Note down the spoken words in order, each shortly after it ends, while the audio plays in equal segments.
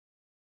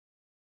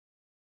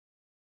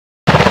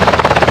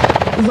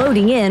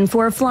loading in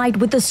for a flight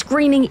with the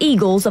Screaming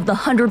Eagles of the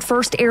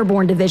 101st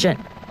Airborne Division,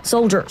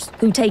 soldiers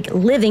who take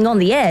living on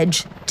the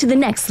edge to the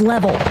next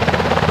level,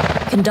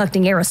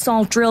 conducting air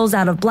assault drills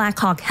out of Black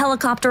Hawk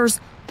helicopters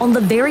on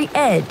the very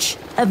edge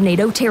of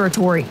NATO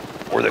territory.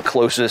 We're the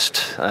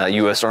closest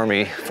U.S.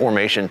 Army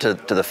formation to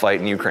the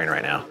fight in Ukraine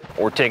right now.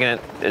 We're taking it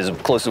as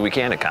close as we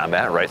can to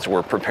combat, right? So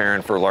we're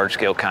preparing for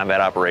large-scale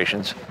combat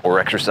operations. We're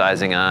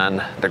exercising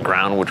on the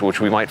ground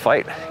which we might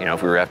fight,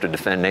 if we were to have to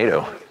defend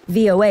NATO.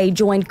 VOA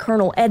joined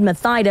Colonel Ed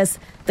Mathidas,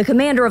 the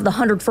commander of the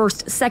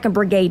 101st 2nd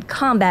Brigade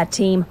combat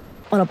team,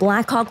 on a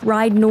Black Hawk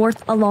ride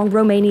north along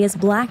Romania's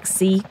Black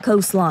Sea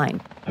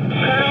coastline.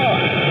 Colonel,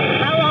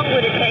 how long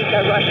would it take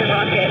a Russian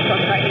rocket from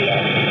Crimea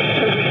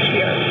to reach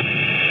here?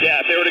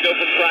 Yeah, if they were to go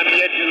from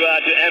Crimea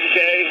to MK,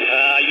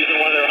 using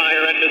one of their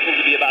higher-end missiles,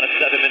 it'd be about a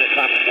 7-minute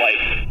time of flight.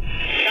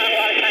 Not a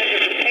lot of time to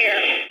prepare.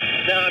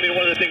 No,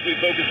 one of the things we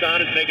focused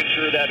on is making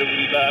sure that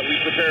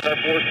we've prepared our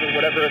force for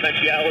whatever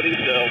eventuality.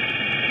 So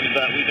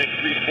we've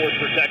increased force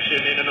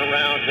protection in and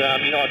around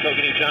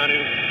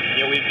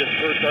Koganijanu. We've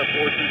dispersed our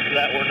forces so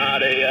that we're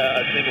not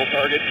a single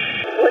target.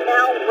 We're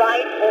now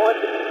right on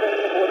the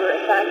Ukrainian border.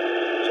 In fact,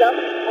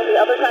 just on the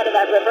other side of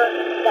that river,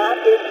 that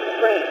is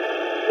Ukraine.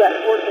 U.S.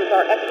 forces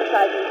are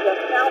exercising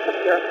just south of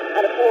here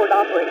at a forward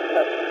operating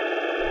post.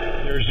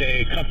 There's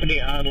a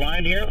company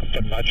online here,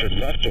 but I'm not sure the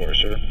left door,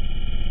 sir.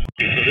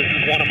 So this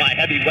is one of my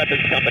heavy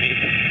weapons companies.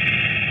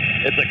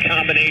 It's a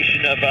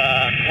combination of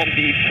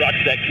Humvee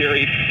trucks that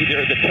carry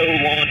either the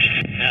tow-launched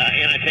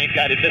anti-tank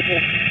guided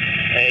missile,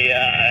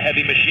 a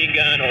heavy machine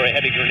gun, or a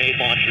heavy grenade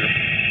launcher.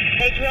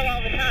 They drill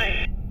all the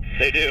time.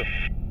 They do.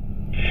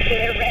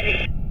 They're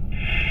ready.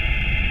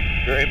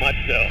 Very much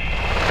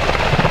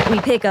so. We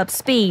pick up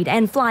speed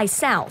and fly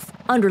south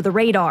under the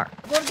radar.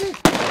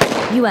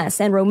 U.S.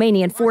 and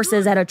Romanian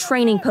forces at a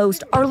training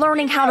post are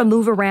learning how to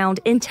move around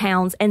in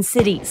towns and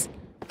cities,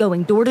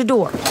 going door to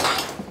door,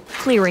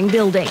 clearing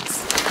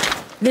buildings.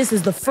 This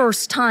is the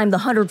first time the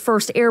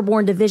 101st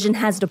Airborne Division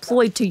has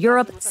deployed to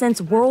Europe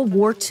since World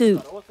War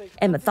II.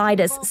 And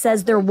Mathidas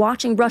says they're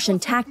watching Russian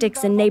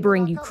tactics in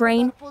neighboring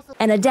Ukraine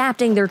and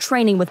adapting their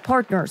training with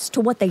partners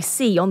to what they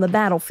see on the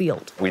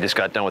battlefield. We just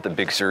got done with a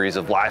big series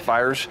of live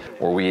fires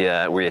where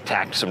we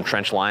attacked some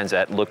trench lines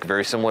that look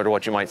very similar to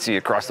what you might see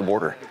across the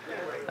border.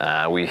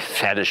 We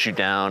had to shoot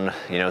down,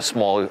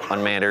 small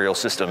unmanned aerial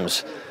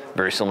systems,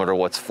 very similar to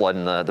what's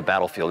flooding the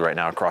battlefield right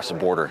now across the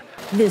border.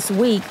 This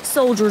week,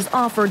 soldiers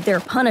offered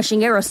their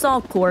punishing air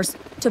assault course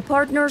to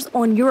partners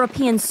on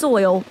European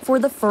soil for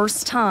the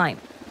first time.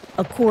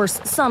 A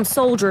course some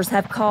soldiers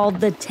have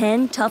called the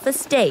 10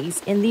 toughest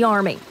days in the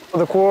Army.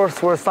 The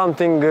course was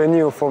something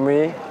new for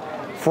me,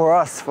 for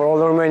us, for all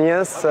the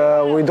Romanians.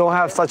 We don't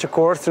have such a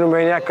course in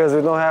Romania because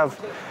we don't have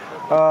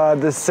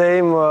the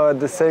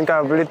same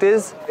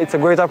capabilities. It's a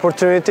great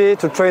opportunity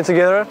to train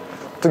together,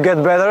 to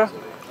get better.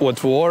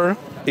 What war?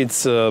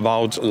 It's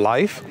about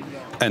life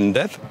and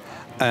death,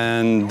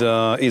 and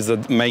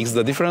makes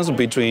the difference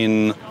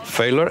between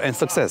failure and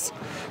success.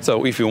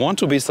 So if you want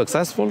to be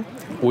successful,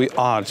 we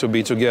are to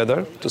be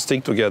together, to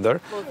stick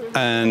together,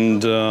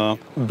 and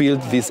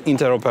build this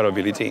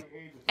interoperability.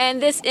 And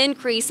this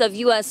increase of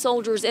U.S.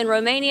 soldiers in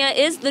Romania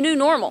is the new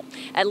normal,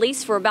 at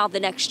least for about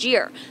the next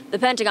year. The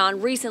Pentagon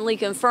recently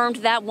confirmed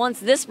that once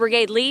this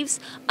brigade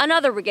leaves,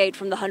 another brigade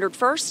from the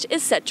 101st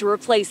is set to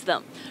replace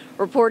them.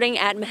 Reporting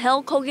at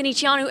Mihel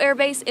Koganicianu Air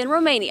Base in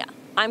Romania,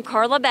 I'm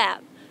Carla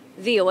Babb,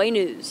 VOA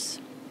News.